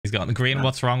He's got the green.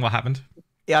 What's wrong? What happened?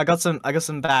 Yeah, I got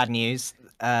some bad news.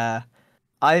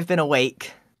 I've been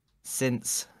awake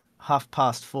since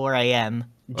 4:30 a.m.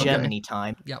 Germany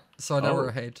time. Yep. So an hour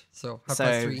ahead. So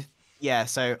 3:30. Yeah.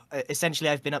 So essentially,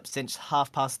 I've been up since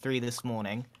 3:30 this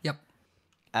morning. Yep.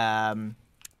 And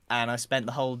I spent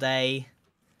the whole day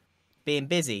being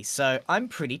busy. So I'm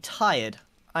pretty tired.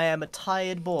 I am a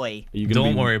tired boy.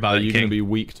 Don't worry about it. Are you going to be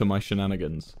weak to my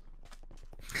shenanigans?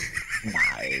 No.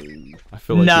 I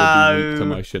feel like you'll be weak to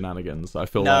my shenanigans. I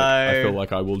feel No.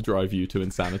 like I will drive you to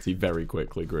insanity very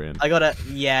quickly, Grian. I gotta.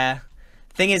 Yeah.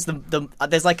 Thing is,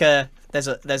 there's like a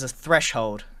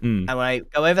threshold, and when I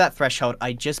go over that threshold,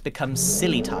 I just become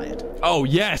silly tired. Oh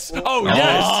yes! Oh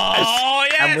yes! Oh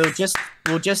yes! And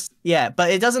we'll just yeah, but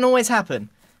it doesn't always happen.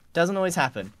 Doesn't always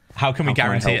happen. How can we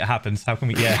guarantee it happens? How can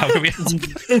we? Yeah. How can we?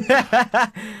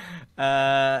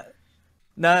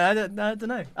 No, I don't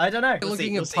know. I don't know. You're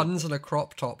looking at puns on a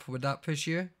crop top. Would that push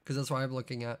you? Because that's what I'm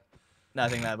looking at. No, I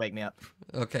think that'd wake me up.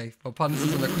 Okay, well, puns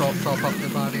on a crop top up the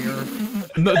barrier.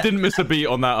 No, didn't miss a beat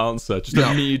on that answer. Just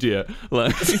immediate.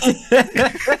 Like...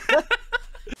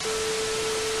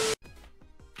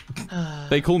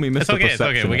 They call me Mr. It's okay. It's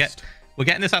okay. Perceptionist. We're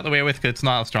getting this out of the way with because it's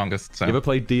not our strongest. So. You ever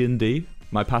played D&D?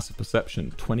 My passive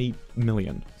perception, 20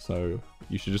 million. So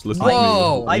you should just listen to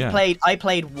Whoa! me. I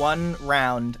played one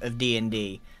round of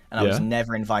D&D, and I was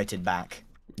never invited back.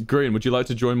 Green, would you like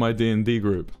to join my D&D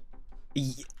group?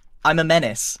 I'm a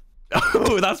menace.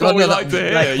 Oh, that's what we like to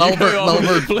hear.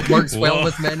 Wilbur works well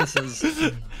with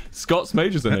menaces. Scott's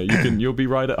Major's in it. You'll be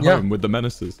right at home with the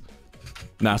menaces.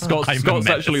 Nah, Scott's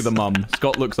actually the mum.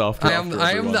 Scott looks after. I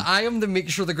am the make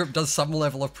sure the group does some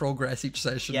level of progress each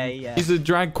session. Yeah. He's a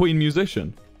drag queen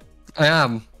musician. I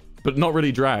am. But not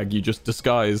really drag. You just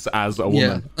disguise as a woman.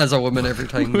 Yeah, as a woman every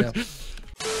time. Yeah.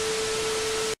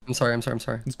 I'm sorry.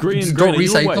 It's Green. Don't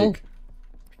recycle.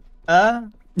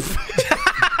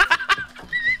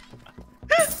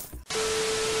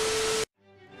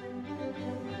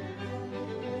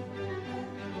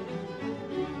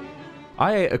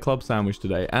 I ate a club sandwich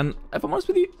today, and if I'm honest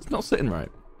with you, it's not sitting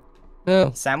right.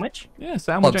 Yeah. Sandwich? Yeah,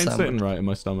 sandwich ain't sitting right in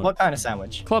my stomach. What kind of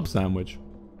sandwich? Club sandwich.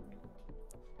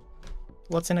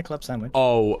 What's in a club sandwich?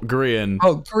 Oh, Grian.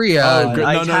 Oh, Grian.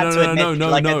 Oh,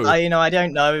 no. I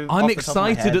don't know. I'm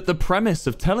excited at the premise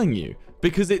of telling you.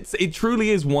 Because it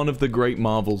truly is one of the great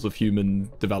marvels of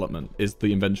human development, is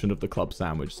the invention of the club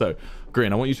sandwich. So,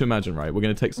 Grian, I want you to imagine, right? We're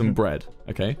going to take some bread,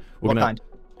 okay? What kind?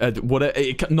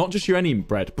 Not just your any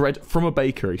bread. Bread from a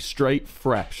bakery, straight,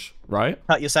 fresh, right?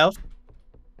 Cut yourself?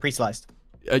 Pre-sliced?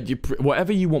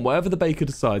 Whatever you want, whatever the baker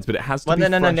decides, but it has to be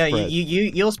no. bread.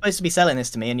 You're supposed to be selling this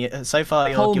to me, and so far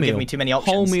you're giving me too many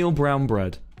options. Wholemeal brown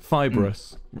bread.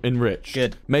 Fibrous, enriched.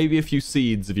 Good. Maybe a few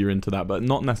seeds if you're into that, but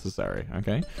not necessary,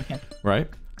 okay? Right?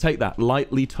 Take that,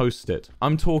 lightly toast it.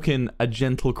 I'm talking a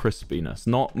gentle crispiness.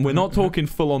 We're not talking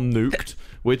full-on nuked.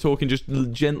 We're talking just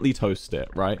gently toast it,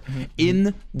 right?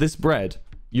 In this bread,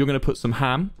 you're going to put some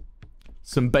ham,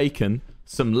 some bacon,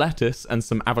 some lettuce, and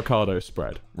some avocado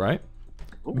spread, right?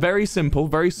 Very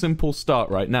simple start,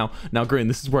 right? Now, Green,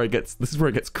 this is where it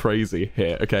gets crazy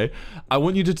here, okay? I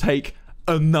want you to take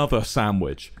another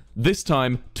sandwich. This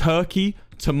time, turkey,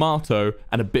 tomato,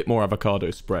 and a bit more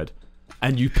avocado spread.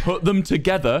 And you put them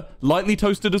together, lightly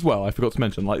toasted as well. I forgot to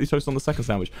mention, lightly toasted on the second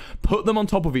sandwich. Put them on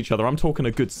top of each other. I'm talking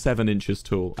a good 7 inches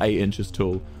tall, 8 inches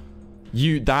tall.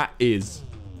 That is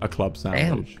a club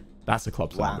sandwich. Damn. That's a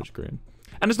club sandwich, Green.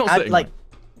 And it's not sitting like...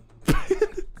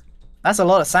 That's a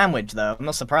lot of sandwich, though. I'm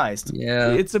not surprised.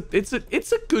 Yeah. It's a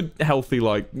good, healthy,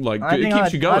 it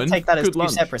keeps you going. I'd take that as good two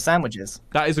lunch. separate sandwiches.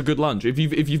 That is a good lunch. If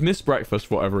you've missed breakfast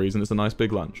for whatever reason, it's a nice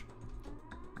big lunch.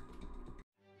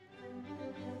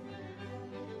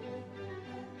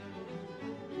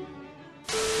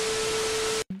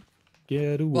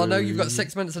 Get away. Well, now you've got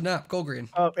 6 minutes of nap. Go, Green.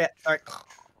 Oh, yeah, sorry.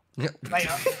 Yep.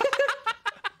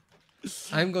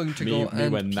 I'm going to go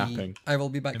and when pee. napping. I will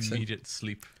be back soon. Immediate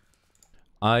sleep.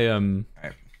 I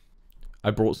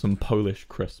brought some Polish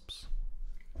crisps,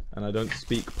 and I don't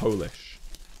speak Polish,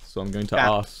 so I'm going to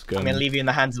ask. I'm going to leave you in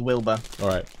the hands of Wilbur. All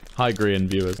right, hi Grian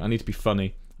viewers. I need to be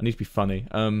funny.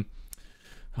 Oh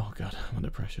god, I'm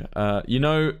under pressure.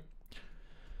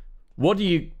 What do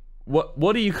you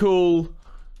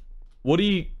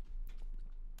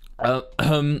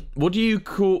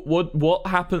call what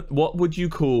happened? What would you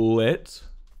call it?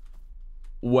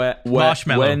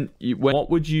 Marshmallow. What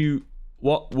would you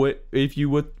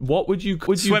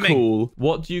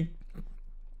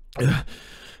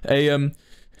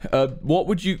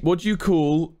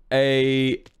call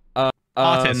a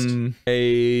artist?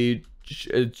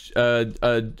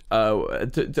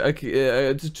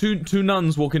 Two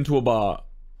nuns walk into a bar.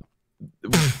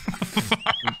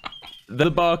 the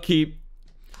barkeep,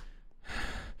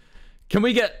 can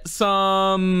we get some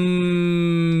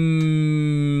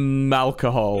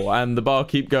alcohol? And the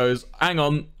barkeep goes, hang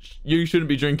on, you shouldn't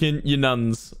be drinking, you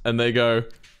nuns. And they go,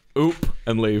 oop,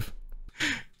 and leave.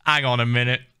 Hang on a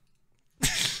minute.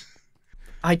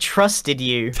 I trusted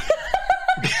you.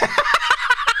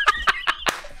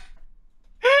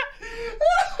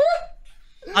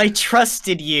 I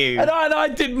trusted you. And I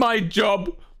did my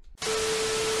job.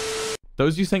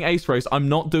 Those of you saying Ace Race, I'm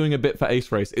not doing a bit for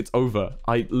Ace Race. It's over.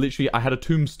 I had a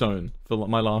tombstone for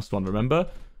my last one, remember?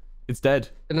 It's dead.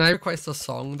 Can I request a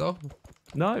song, though?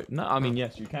 No, I mean,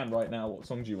 yes, you can right now. What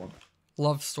song do you want?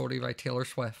 Love Story by Taylor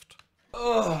Swift.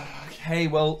 Oh, okay,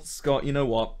 well, Scott, you know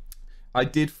what? I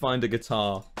did find a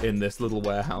guitar in this little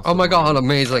warehouse. Oh my god,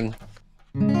 amazing.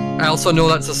 I also know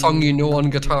that's a song you know on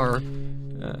guitar.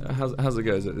 How's it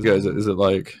go? Is it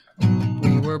like...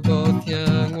 We were both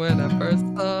young when I first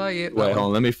saw it. Wait, hold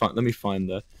on. Let me find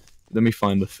the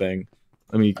thing.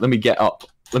 Let me get up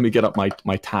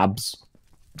my tabs.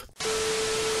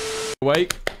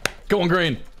 Wait. Go on,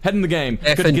 Green. Head in the game.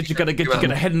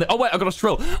 Gotta head in the... Oh, wait, I got a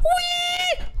shrill.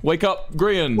 Whee! Wake up,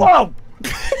 Green. Whoa!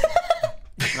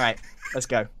 Right, let's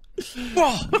go.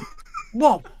 Whoa!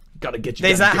 Whoa! Gotta get you.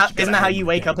 Isn't that how you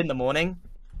wake up in the morning?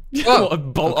 Whoa! A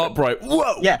bolt upright.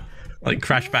 Whoa! Yeah. Like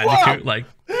Crash Bandicoot, like...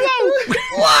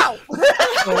 Wow!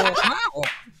 Wow!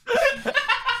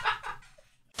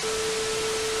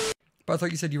 But I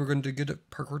thought you said you were going to do good at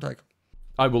parkour tag.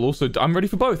 I will also... I'm ready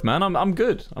for both, man. I'm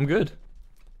good. I'm good.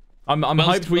 I'm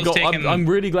hyped. I'm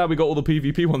really glad we got all the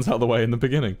PvP ones out of the way in the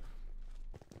beginning.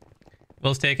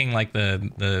 Will's taking like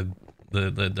the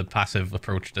passive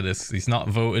approach to this. He's not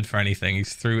voted for anything.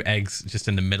 He's threw eggs just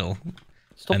in the middle.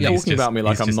 Stop talking about me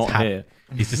like I'm not here.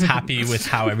 He's just happy with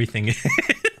how everything is.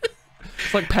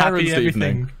 It's like parents'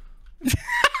 evening.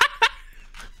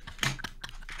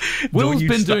 Will's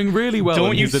been doing really well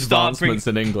in his advancements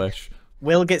in English.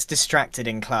 Will gets distracted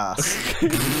in class.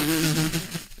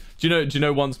 Do you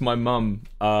know once my mum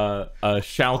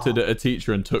shouted at a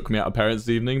teacher and took me out of parents'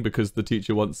 evening because the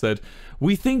teacher once said,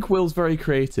 "We think Will's very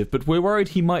creative, but we're worried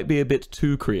he might be a bit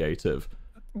too creative."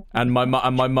 And my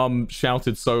mum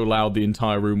shouted so loud the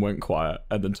entire room went quiet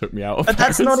and then took me out of But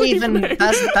that's parents' not even evening.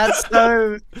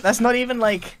 that's not even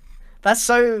like that's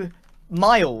so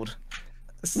mild.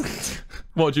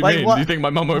 What do you mean? What? Do you think my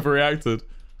mum overreacted?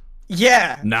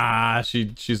 Yeah. Nah,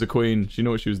 she's a queen. She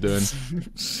knew what she was doing.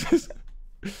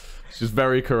 She's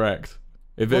very correct.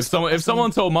 If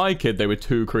someone told my kid they were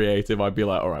too creative, I'd be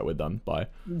like, all right, we're done. Bye.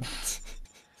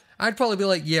 I'd probably be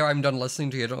like, yeah, I'm done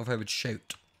listening to you. I don't know if I would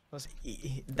shout.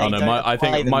 Oh no, I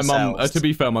think my mum. To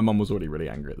be fair, my mum was already really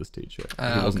angry at this teacher.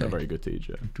 He wasn't a very good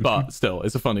teacher, but still,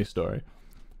 it's a funny story.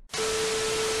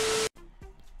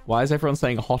 Why is everyone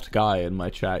saying hot guy in my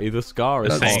chat? Either Scar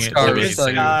is hot.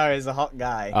 Scar is a hot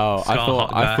guy. Oh,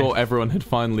 I thought everyone had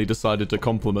finally decided to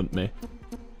compliment me.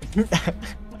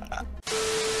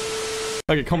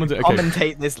 Okay,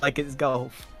 commentate this like it's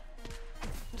golf.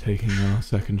 Taking our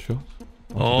second shot.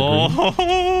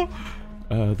 Oh.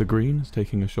 The green is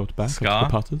taking a shot back Scar? at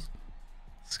the putters.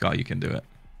 Scar, you can do it.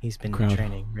 He's been Crowd-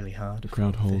 training really hard. The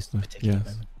crowd holds the particular yes,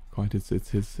 moment. quite. It's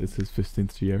his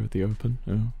 15th year at the Open.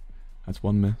 Oh, that's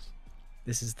one miss.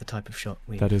 This is the type of shot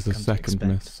we. That is a second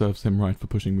miss. Serves him right for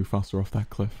pushing Mufasa off that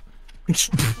cliff.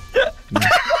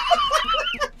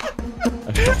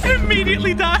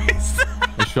 Immediately dies.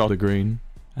 A shot of green,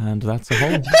 and that's a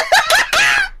hole.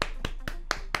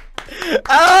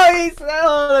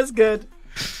 Oh, that's good.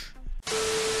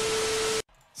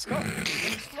 Scott.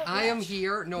 I am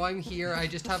here. No, I'm here. I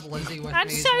just have Lizzie with me. I'm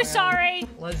so sorry.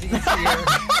 Lizzie's here.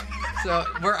 So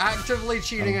we're actively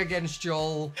cheating against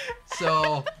Joel.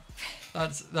 So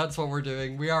that's what we're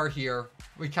doing. We are here.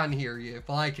 We can hear you.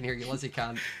 Well, I can hear you. Lizzie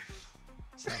can't.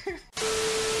 So.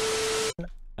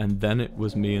 And then it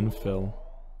was me and Phil.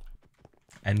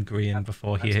 And Green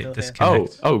before he hit still here.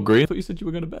 disconnect. Oh, Green. I thought you said you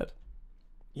were going to bed.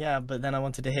 Yeah, but then I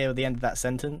wanted to hear the end of that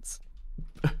sentence.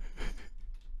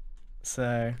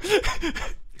 So.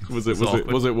 Was it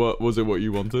what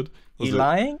you wanted? Was You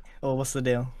lying, or what's the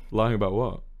deal? Lying about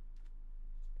what?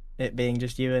 It being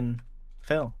just you and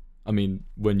Phil. I mean,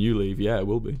 when you leave, yeah, it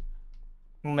will be.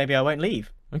 Well, maybe I won't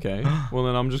leave. Okay. Well,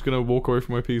 then I'm just gonna walk away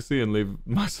from my PC and leave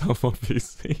myself on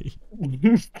PC.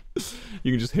 You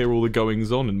can just hear all the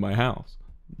goings on in my house,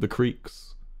 the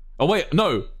creaks. Oh wait,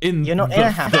 no, You're not in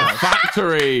a house. The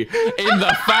factory, in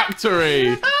the factory.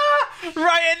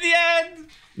 Right at the end.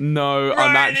 No,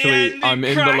 Right I'm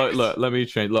in the look. Let me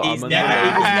change. Look, He's I'm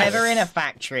never in a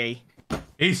factory.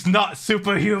 He's not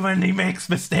superhuman. He makes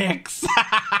mistakes.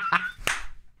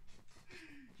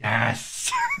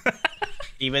 Yes.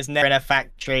 He was never in a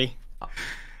factory.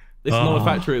 It's not a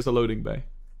factory, it's a loading bay.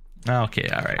 Okay,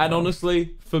 all right. And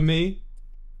honestly, for me,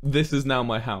 this is now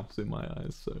my house in my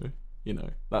eyes. So, you know,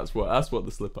 that's what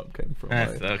the slip up came from.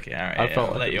 That's, right? okay, all right. I felt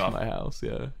I'll like let it you was off. my house,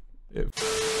 yeah.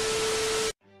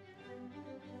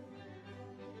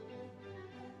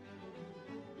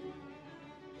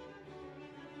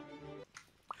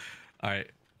 All right.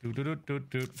 Phil,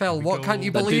 Here we what go. can't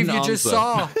you That believe you didn't just answer.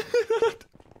 saw?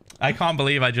 I can't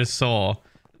believe I just saw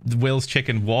Will's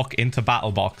chicken walk into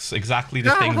Battle Box. Exactly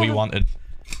the thing we wanted.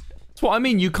 That's what I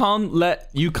mean. You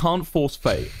can't force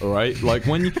fate, all right? Like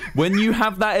when you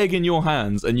have that egg in your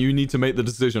hands and you need to make the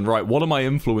decision, right, what am I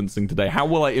influencing today? How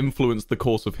will I influence the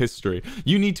course of history?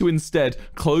 You need to instead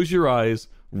close your eyes,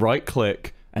 right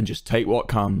click, and just take what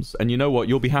comes. And you know what?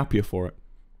 You'll be happier for it.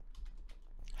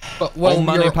 But well,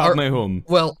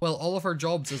 Well, all of our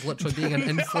jobs is literally being an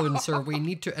influencer. We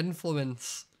need to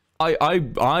influence.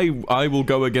 I will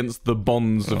go against the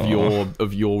bonds of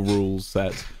your rules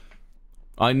set.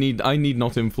 I need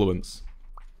not influence.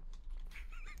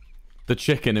 The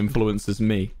chicken influences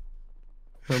me.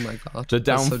 Oh my god. The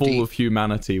that's so downfall deep. of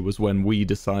humanity was when we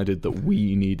decided that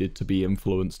we needed to be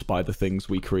influenced by the things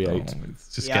we create. Oh,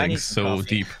 it's just Yeah, I getting need some so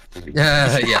coffee. deep.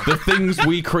 Yeah. The things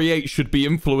we create should be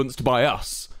influenced by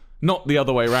us, not the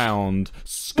other way around.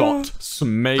 Scott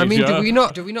Smager. I mean, do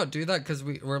we not do that because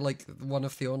we're like one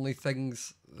of the only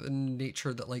things in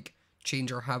nature that like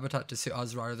change our habitat to suit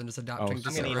us rather than just adapting to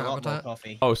I'm suit gonna our need a lot more habitat?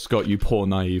 coffee. Oh, Scott, you poor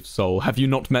naive soul. Have you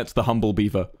not met the humble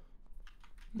beaver?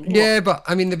 Yeah, but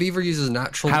I mean the beaver uses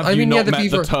natural. Have I you mean, not yeah, the met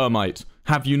beaver. the termite?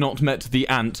 Have you not met the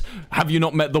ant? Have you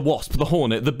not met the wasp, the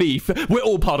hornet, the beef? We're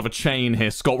all part of a chain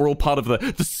here, Scott. We're all part of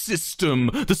the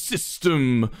system. The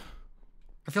system.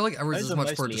 I feel like ours Those is are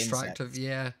much more mostly destructive. insects.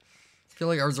 Yeah. I feel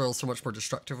like ours are also much more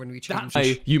destructive when we change.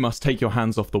 Hey, you must take your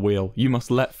hands off the wheel. You must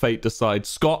let fate decide.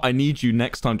 Scott, I need you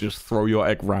next time to just throw your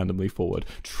egg randomly forward.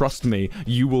 Trust me,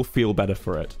 you will feel better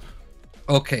for it.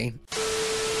 Okay.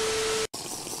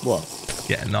 What?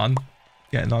 Getting on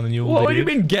the new What do you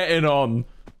video. mean getting on?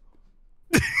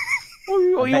 What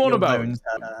are you on about?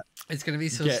 It's gonna be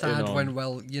so Getting sad on. when,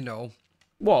 well, you know.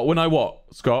 What? When I what?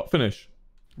 Scott, finish.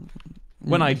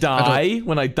 When I die?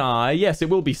 When I die? Yes, it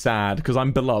will be sad because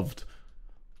I'm beloved.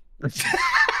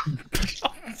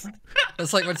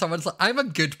 It's like when someone's like, I'm a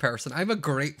good person. I'm a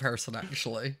great person,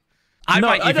 actually. I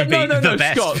might even be the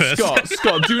best person.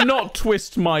 Scott, do not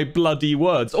twist my bloody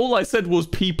words. All I said was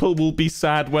people will be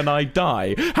sad when I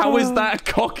die. How is that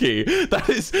cocky?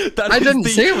 I didn't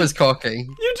say it was cocky.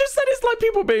 You just said it's like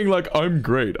people being like, I'm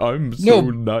great. I'm so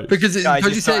nice. Because Guys, you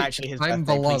it's not say actually his I'm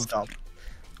birthday, please beloved. stop.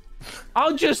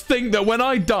 I'll just think that when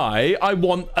I die, I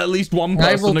want at least one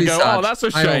I person will to be go, sad. oh, that's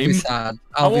a I will be shame. sad.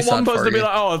 I I'll be want one sad person for to be you.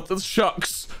 like, oh,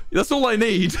 shucks. That's all I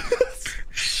need.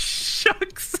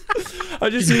 Shucks. I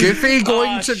just Is need, Goofy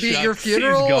going to be at your shucks, he's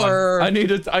funeral, gone. or I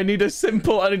need a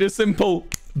simple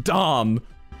darn.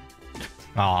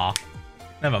 Aw.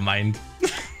 Never mind.